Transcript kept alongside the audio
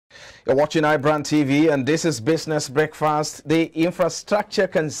You're watching iBrandTV, and this is Business Breakfast. The Infrastructure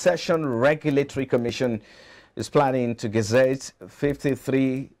Concession Regulatory Commission is planning to gazette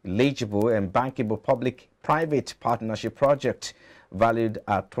 53 legible and bankable public-private partnership projects valued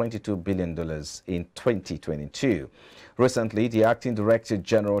at $22 billion in 2022. Recently, the Acting Director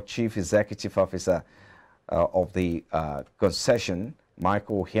General Chief Executive Officer of the concession,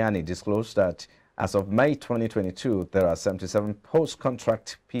 Michael Buhari'S, disclosed that as of May 2022, there are 77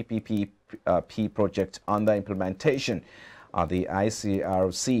 post-contract PPP projects under implementation at the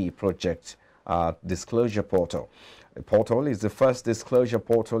ICRC project disclosure portal. The portal is the first disclosure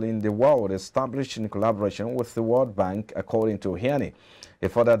portal in the world established in collaboration with the World Bank, according to Buhari'S. He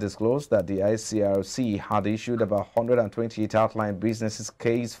further disclosed that the ICRC had issued about 128 outline businesses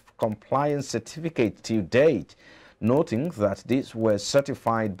case compliance certificates to date, noting that these were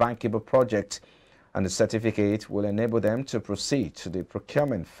certified bankable projects, and the certificate will enable them to proceed to the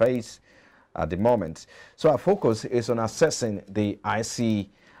procurement phase at the moment. So our focus is on assessing the ICRC's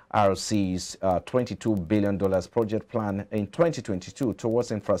 $22 billion project plan in 2022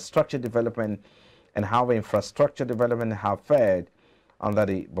 towards infrastructure development and how infrastructure development have fared under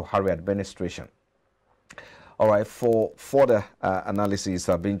the Buhari administration. All right, for further analysis,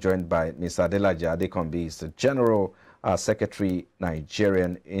 I've been joined by Mr. Adelaja Adekombi, the General Secretary,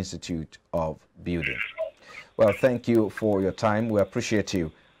 Nigerian Institute of Building. Well, thank you for your time. We appreciate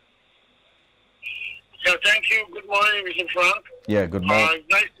you. Yeah, thank you. Good morning, Mr. Frank. Yeah, good morning.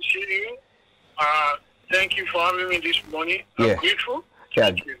 Nice to see you. Thank you for having me this morning. I'm grateful.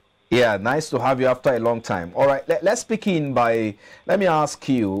 Thank you. Yeah, nice to have you after a long time. All right, let's begin by, let me ask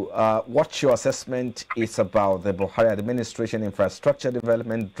you what your assessment is about the Buhari administration infrastructure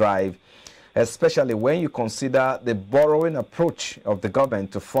development drive, especially when you consider the borrowing approach of the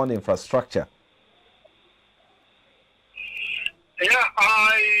government to fund infrastructure. Yeah,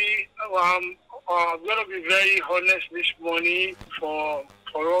 I'm going to be very honest this morning for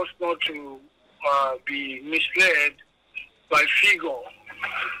us not to be misled by figure.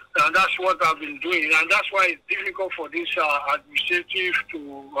 And that's what I've been doing, and that's why it's difficult for this administrative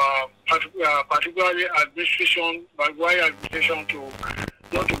to, particularly administration, by why administration to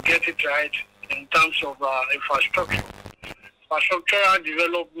not to get it right in terms of infrastructure. Infrastructural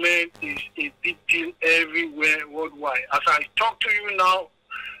development is a big deal everywhere worldwide. As I talk to you now,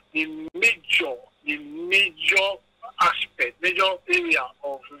 the major aspect, major area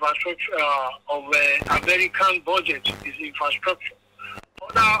of infrastructure of American budget is infrastructure.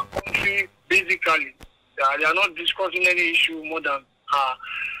 Other countries, basically, they are not discussing any issue more than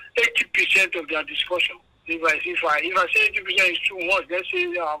 80% of their discussion. If I say 80% is too much, let's say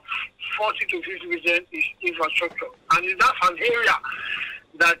 40 to 50% is infrastructure. And that's an area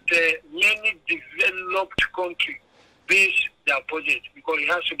that many developed countries base their budget, because it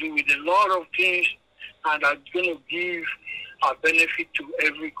has to do with a lot of things and are going to give a benefit to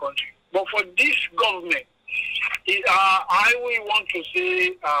every country. But for this government, I will want to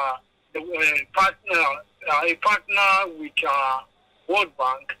say a partner with World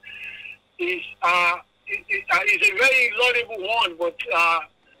Bank is a very laudable one, but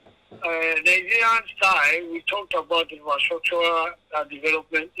Nigerian style, we talked about infrastructure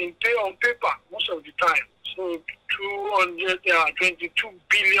development on paper most of the time. So $22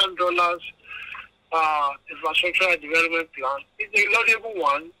 billion infrastructure development plan is a laudable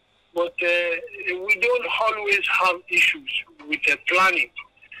one. But we don't always have issues with the planning.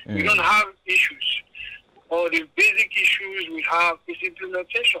 We don't have issues. Or the basic issues we have is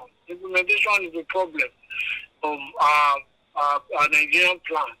implementation. Implementation is the problem of our Nigerian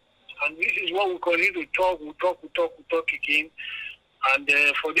plan. And this is what we continue to talk. We talk again. And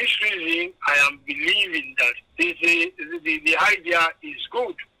for this reason, I am believing that the idea is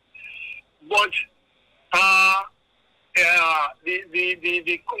good. But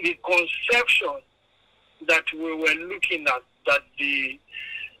the conception that we were looking at, that the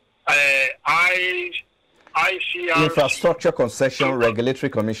ICRC... Infrastructure Concession Regulatory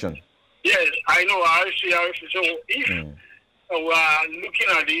Commission. Yes, I know, ICRC. So if we are looking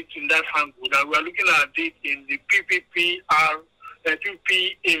at it in that angle, that we are looking at it in the PPP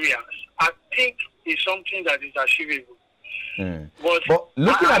areas, I think it's something that is achievable. But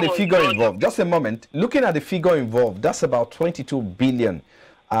looking at the figure involved, just a moment, looking at the figure involved, that's about 22 billion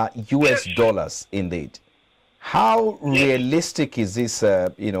US dollars indeed. How realistic is this,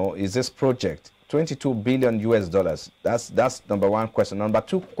 is this project? 22 billion US dollars. That's number one question. Number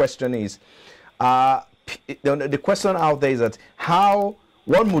two question is, the question out there is that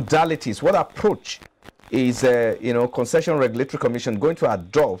what modalities, what approach is, Concession Regulatory Commission going to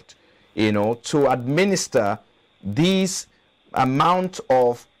adopt, to administer these amount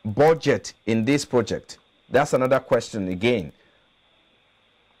of budget in this project? That's another question again.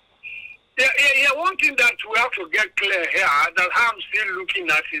 Yeah. One thing that we have to get clear here, that I'm still looking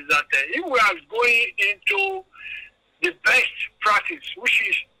at, is that if we are going into the best practice, which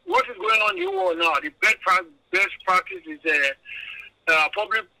is what is going on in the world now, the best practice is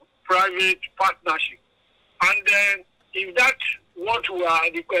public-private partnership. And then if that's what we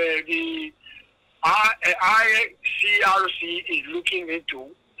are, the ICRC is looking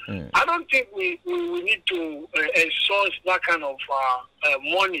into, I don't think we need to source that kind of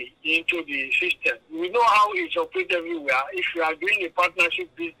money into the system. We know how it's operated everywhere. If you are doing a partnership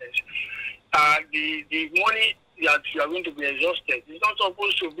business, the money that you are going to be exhausted. It's not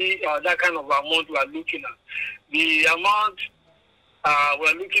supposed to be that kind of amount we are looking at. The amount we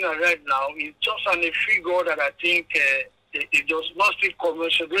are looking at right now is just on a figure that I think it does not still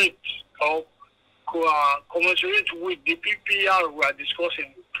commensurate or commensurate with the PPR we are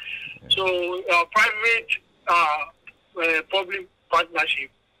discussing. So private public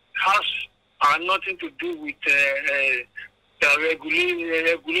partnership has nothing to do with the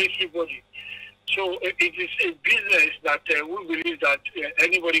regulatory body. So it is a business that we believe that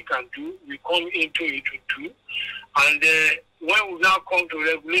anybody can do. We come into it to do. And when we now come to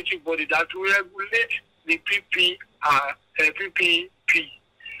regulatory body that will regulate the PPP,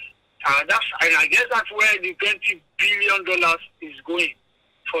 and I guess that's where the $20 billion is going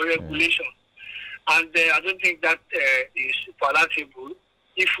for regulation. And I don't think that is palatable.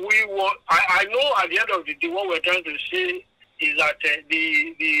 If we want, I know at the end of the day what we're trying to say is that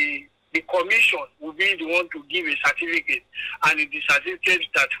the commission will be the one to give a certificate, and the certificate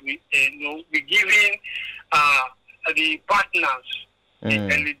that we be giving the partners the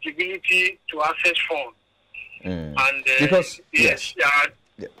eligibility to access funds. And because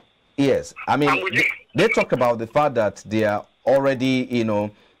yes, I mean they talk about the fact that they are already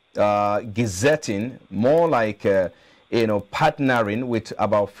gazetting more like partnering with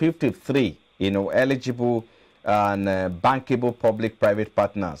about 53 eligible and bankable public-private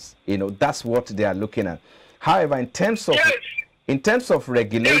partners. That's what they are looking at. However, in terms of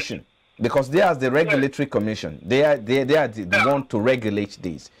regulation, because they are the regulatory commission, they are the one to regulate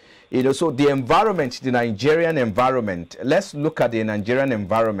these. So the environment, the Nigerian environment. Let's look at the Nigerian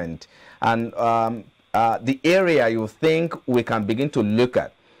environment and the area you think we can begin to look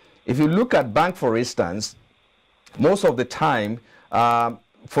at. If you look at bank, for instance, most of the time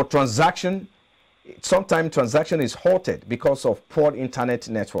for transaction. Sometimes transaction is halted because of poor internet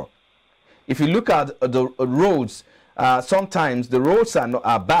network. If you look at the roads, sometimes the roads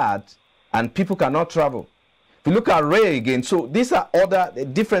are bad and people cannot travel. If you look at rail again, so these are other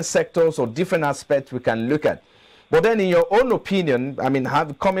different sectors or different aspects we can look at. But then in your own opinion, I mean,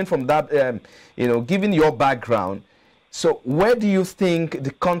 coming from that, given your background, so where do you think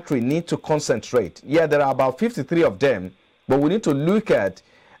the country needs to concentrate? Yeah, there are about 53 of them, but we need to look at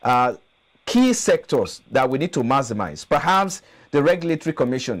key sectors that we need to maximize. Perhaps the regulatory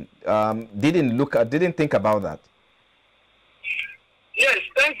commission didn't think about that. Yes,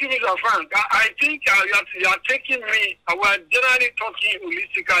 thank you, Mr. Frank. I think you are taking me. We are generally talking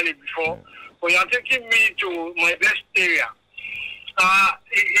holistically before, but you are taking me to my best area.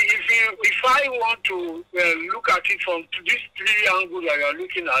 If I want to look at it from this three angles that you are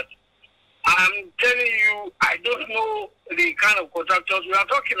looking at, I'm telling you, I don't know the kind of contractors we are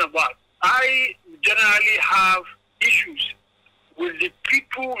talking about. I generally have issues with the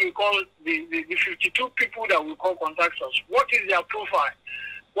people we call the 52 people that we call contractors. What is their profile?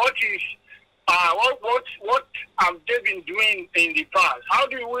 What have they been doing in the past? How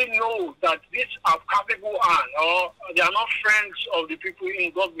do we know that these are capable hands or they are not friends of the people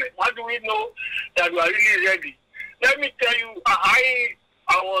in government? How do we know that we are really ready? Let me tell you, I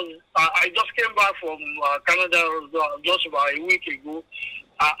just came back from Canada just about a week ago.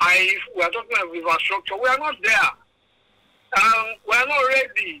 We are talking about infrastructure. We are not there. We are not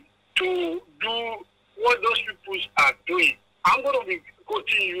ready to do what those people are doing. I'm going to be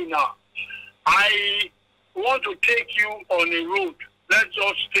quoting you now. I want to take you on a road. Let's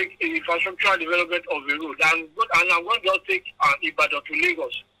just take the infrastructural development of a road. I'm going to just take Ibadan to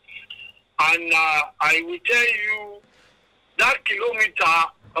Lagos. And I will tell you that kilometer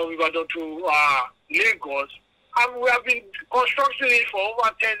of Ibadan to Lagos, and we have been constructing it for over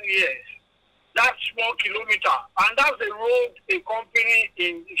 10 years. That small kilometer. And that's the road a company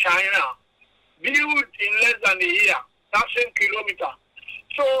in China built in less than a year. That same kilometer.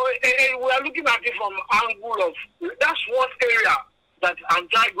 So we are looking at it from angle of, that's one area that I'm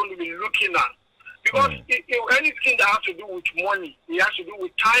going to be looking at. Because anything that has to do with money, it has to do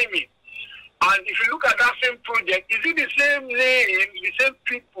with timing. And if you look at that same project, is it the same name, the same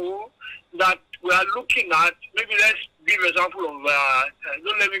people that we are looking at? Maybe let's give example of,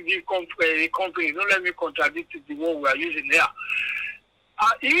 don't let me give a company, don't let me contradict the one we are using here.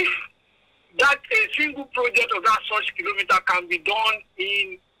 If that a single project of that such kilometer can be done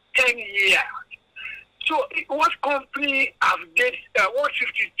in 10 years, so what company have they, what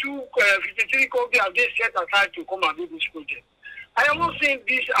 53 companies have they set aside to come and do this project? I am not saying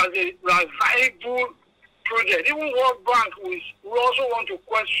this as a viable project. Even World Bank, we also want to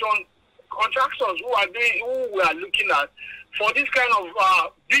question contractors who we are looking at for this kind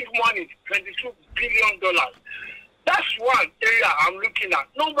of big money, $22 billion. That's one area I'm looking at.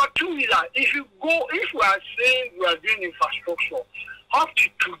 Number two is that if we are saying we are doing infrastructure, up to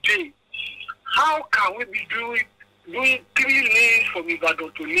today, how can we be doing 3 lanes from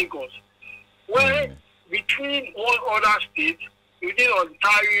Ibadan to Lagos, where between one other state, within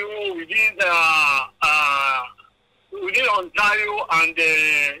Ontario, within Ontario and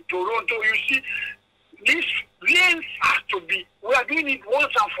Toronto, you see, these lanes have to be, we are doing it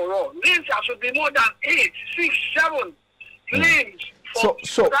once and for all. Lanes have to be more than 8, 6, 7 lanes. So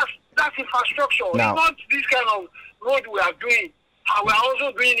that's infrastructure. Now, it's not this kind of road we are doing. And we are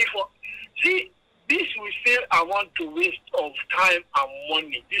also doing it for, see, this we still want to waste of time and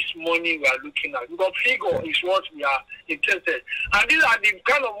money. This money we are looking at. Because figure is what we are interested. And these are the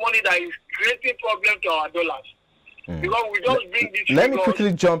kind of money that is creating problem to our dollars. Because we just bring this. Let me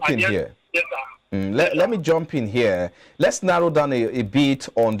quickly jump in here. Yes, sir. Let me jump in here. Let's narrow down a bit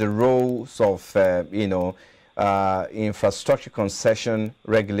on the roles of, Infrastructure Concession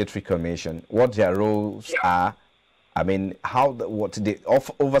Regulatory Commission, what their roles are. I mean, what the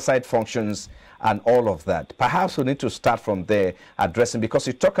oversight functions and all of that. Perhaps we need to start from there addressing, because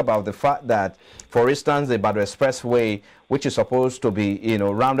you talk about the fact that, for instance, the Buhari'S Expressway, which is supposed to be,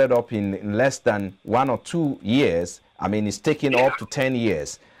 rounded up in less than 1 or 2 years, I mean, it's taking up to 10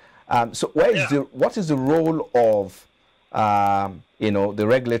 years. So what is the role of, the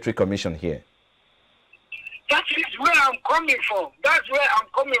Regulatory Commission here? That is where I'm coming from. That's where I'm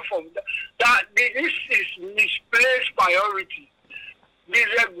coming from. This is misplaced priority. The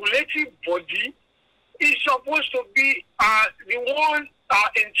regulatory body is supposed to be the one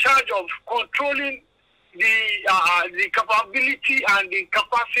in charge of controlling the capability and the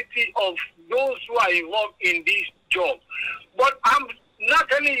capacity of those who are involved in this job. But I'm not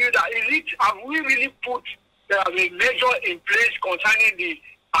telling you that have we really put a measure in place concerning the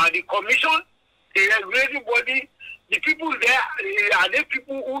commission, the regulatory body? The people there, are they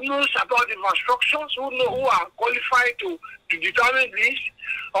people who knows about infrastructures, who are qualified to determine this?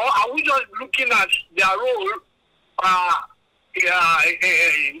 Or are we just looking at their role,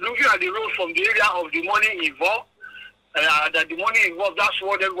 looking at the role from the area of the money involved, that the money involved, that's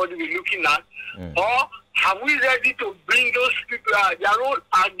what everybody will be looking at? Or have we ready to bring those people, their role,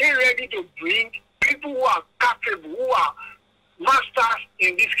 are they ready to bring people who are capable, who are masters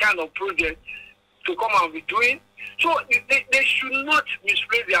in this kind of project to come and be doing? So they should not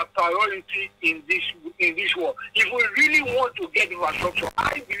misplace their priority in this war. If we really want to get infrastructure,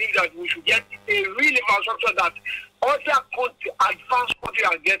 I believe that we should get a real infrastructure that other countries, advanced countries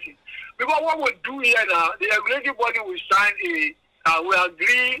are getting. Because what we do here now, the regulatory body will sign we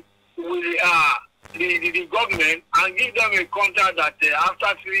agree with the government and give them a contract that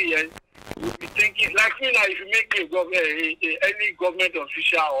after 3 years, we'll be thinking, like me now, if you make any government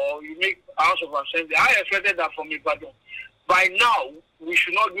official or you make House of Assembly, I expected that from Ibadan. By now, we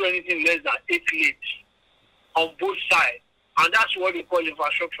should not do anything less than 8 lanes on both sides. And that's what they call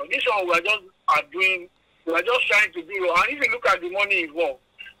infrastructure. This one we are just trying to do. And if you look at the money involved,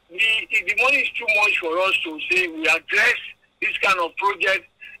 the money is too much for us to say we address this kind of project.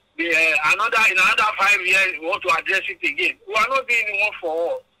 In another 5 years, we want to address it again. We are not doing it one for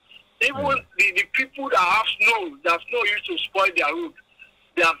all. Even the people that have snow, that snow used to spoil their road,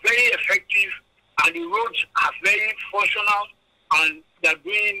 they are very effective and the roads are very functional and they are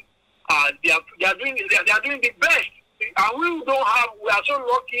doing the best. And we are so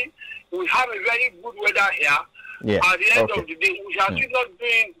lucky, we have a very good weather here. Yeah. At the end of the day, we are still not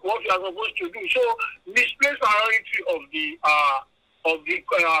doing what we are supposed to do. So misplaced priority of the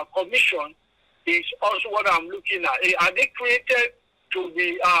commission is also what I'm looking at. Are they created to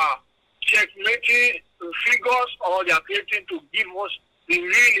be checkmating figures, or they are creating to give us the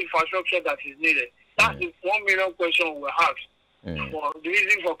real infrastructure that is needed? That's the 1 million question we ask for the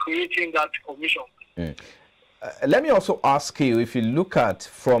reason for creating that commission. Let me also ask you, if you look at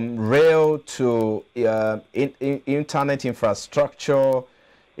from rail to internet infrastructure,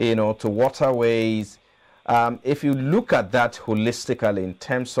 to waterways, if you look at that holistically in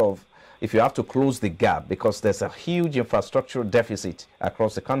terms of if you have to close the gap, because there's a huge infrastructural deficit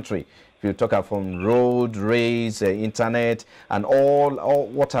across the country. If you talk about from road, rails, internet, and all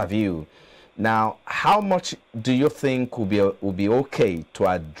what have you. Now, how much do you think will be okay to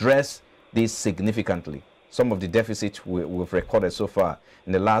address this significantly? Some of the deficits we've recorded so far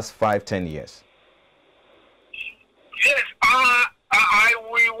in the last 5-10 years. Yes,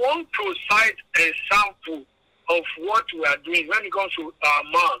 we want to cite a sample of what we are doing when it comes to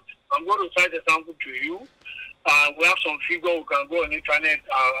amount. I'm going to cite a sample to you. We have some figure. We can go on the internet.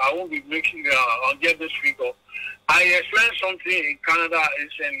 I won't be making on get this figure. I explained something in Canada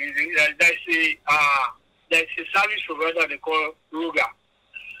recently. There's a service provider they call Ruga,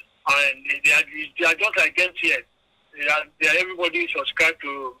 and they are just like MTN. They are everybody subscribed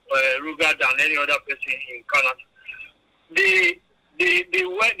to Ruga than any other person in Canada. They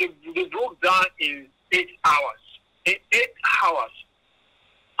broke down in 8 hours. In 8 hours,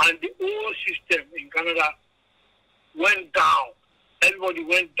 and the whole system in Canada went down. Everybody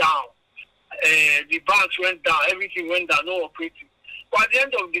went down. The banks went down. Everything went down. No operating. But at the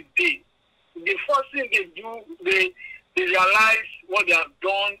end of the day, the first thing they do, they realize what they have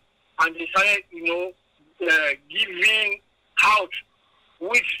done, and they started, giving out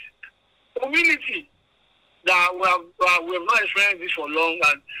with humility that we have not experienced this for long,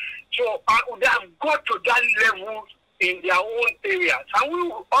 and so they have got to that level in their own areas. And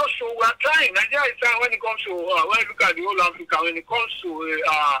we are trying. Nigeria is trying when it comes to, when you look at the whole Africa, when it comes to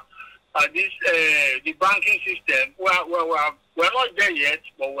the banking system, we're not there yet,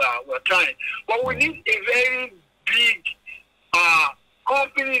 but we're trying. But we need a very big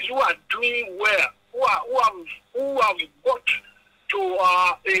companies who are doing well, who have got to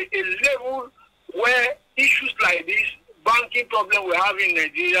a level where issues like this, banking problem we have in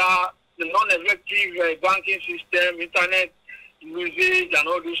Nigeria, the non-effective banking system, internet usage, and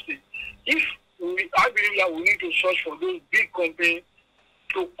all those things. I believe that we need to search for those big companies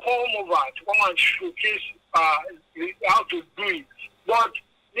to come over, to come and showcase how to do it. But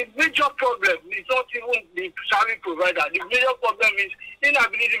the major problem is not even the service provider. The major problem is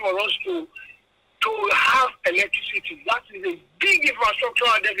inability for us to have electricity. That is a big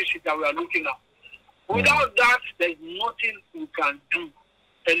infrastructural deficit that we are looking at. Without that, there's nothing we can do.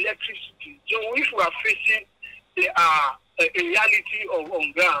 Electricity. So if we are facing a reality of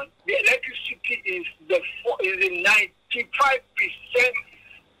on ground, the electricity is the 95%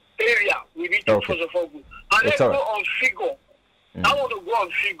 area we need to first of all go. And let's go on figure. I want to go on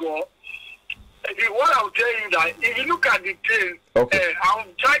figure. What I'll tell you that if you look at the train, I'm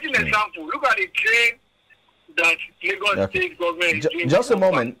taking an example. Look at the train that Lagos State government is doing.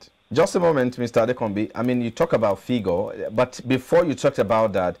 Just a moment, Mr. Adekombi. I mean, you talk about figure, but before you talked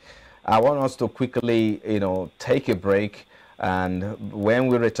about that, I want us to quickly, take a break. And when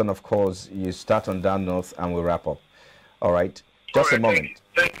we return, of course, you start on down north and we wrap up. All right? Just a moment.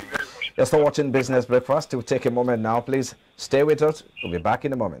 Thank you very much. You're still watching Business Breakfast. We'll take a moment now, please. Stay with us. We'll be back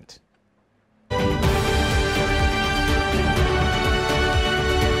in a moment.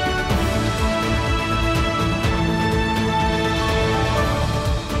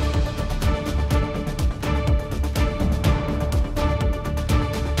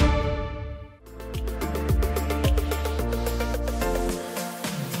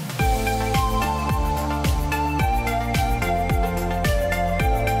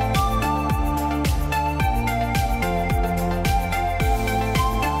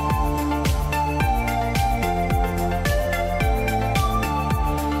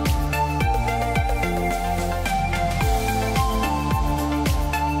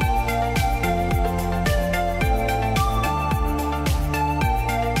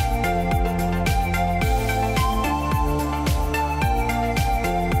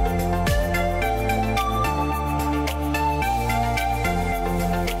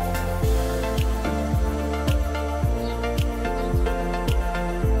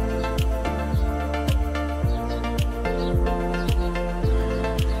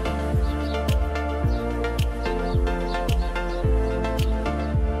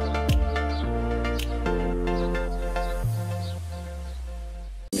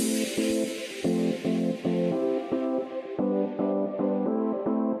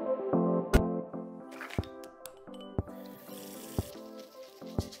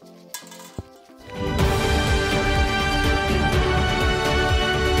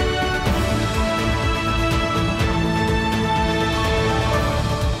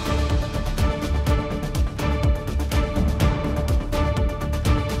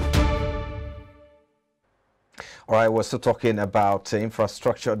 All right, we're still talking about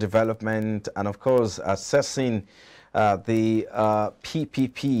infrastructure development and, of course, assessing the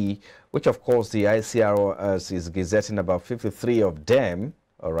PPP which of course the ICRO is gazetting about 53 of them,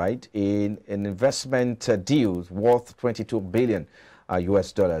 all right, in an investment deal worth 22 billion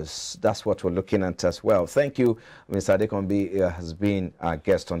US dollars. That's what we're looking at as well. Thank you, Mr. Adekombi has been our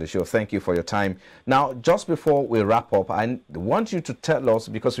guest on the show. Thank you for your time. Now, just before we wrap up, I want you to tell us,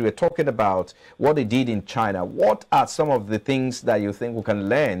 because we were talking about what they did in China, what are some of the things that you think we can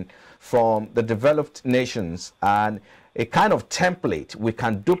learn from the developed nations and a kind of template we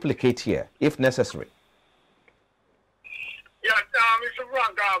can duplicate here, if necessary? Yeah, Mr.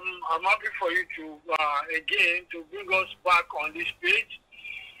 Frank, I'm happy for you to, again, to bring us back on this page.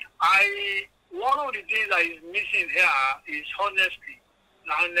 One of the things that is missing here is honesty.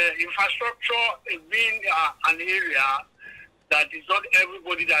 And infrastructure is being an area that is not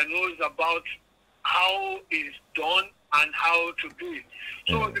everybody that knows about how it's done and how to do it.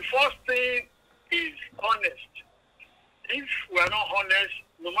 So the first thing is honest. If we're not honest,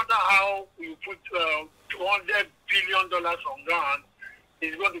 no matter how you put $200 billion on ground,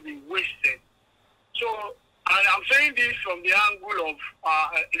 it's going to be wasted. So, and I'm saying this from the angle of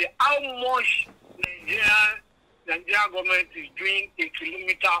how much Nigerian government is doing a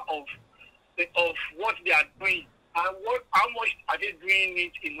kilometer of what they are doing, and how much are they doing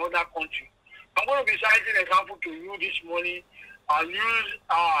it in other countries. I'm going to be citing an example to you this morning. I'll use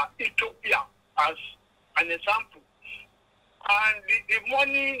Ethiopia as an example. And the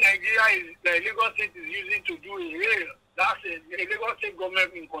money Lagos State is using to do a rail, that's a Lagos State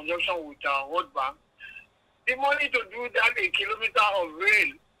government in conjunction with World Bank. The money to do that a kilometer of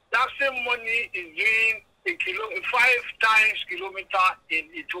rail, that same money is doing 5 times kilometer in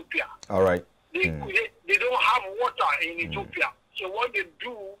Ethiopia. All right. They don't have water in Ethiopia. So what they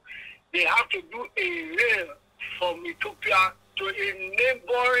do, they have to do a rail from Ethiopia to a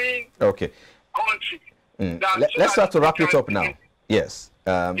neighboring country. Let's try to wrap it up now. Yes.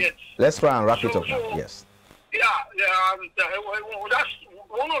 Yes. Let's try and wrap it up now. Yes. Yeah. That's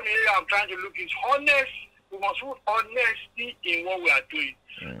one of the areas I'm trying to look is honest. We must put honesty in what we are doing.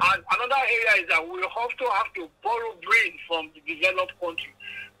 And another area is that we have to borrow brain from the developed country.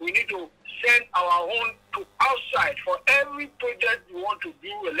 We need to send our own to outside for every project we want to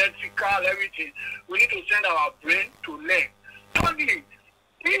do, electrical, everything. We need to send our brain to learn. Thirdly,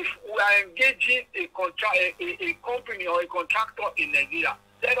 if we are engaging a company or a contractor in Nigeria,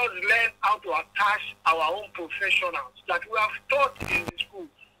 let us learn how to attach our own professionals that we have taught in the school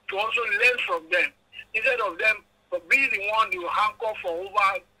to also learn from them, instead of them being the one who hanker for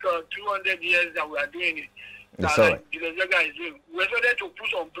over 200 years that we are doing it. That Jilozega is doing. We're ready to put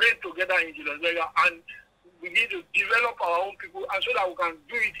some brain together in Jilozega and we need to develop our own people, and so that we can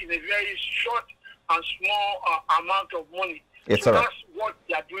do it in a very short and small amount of money. So that's what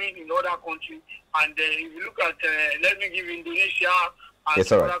they are doing in other countries. And if you look at, let me give Indonesia, and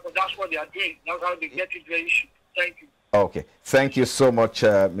that's what they are doing. That's how they get it very cheap. Thank you. Okay. Thank you so much,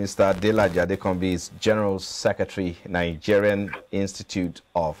 Mr. Adelaji Adekombi, General Secretary, Nigerian Institute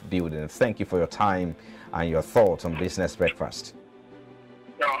of Building. Thank you for your time and your thoughts on Business Breakfast.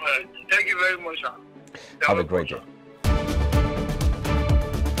 Thank you very much, sir. Have a great day.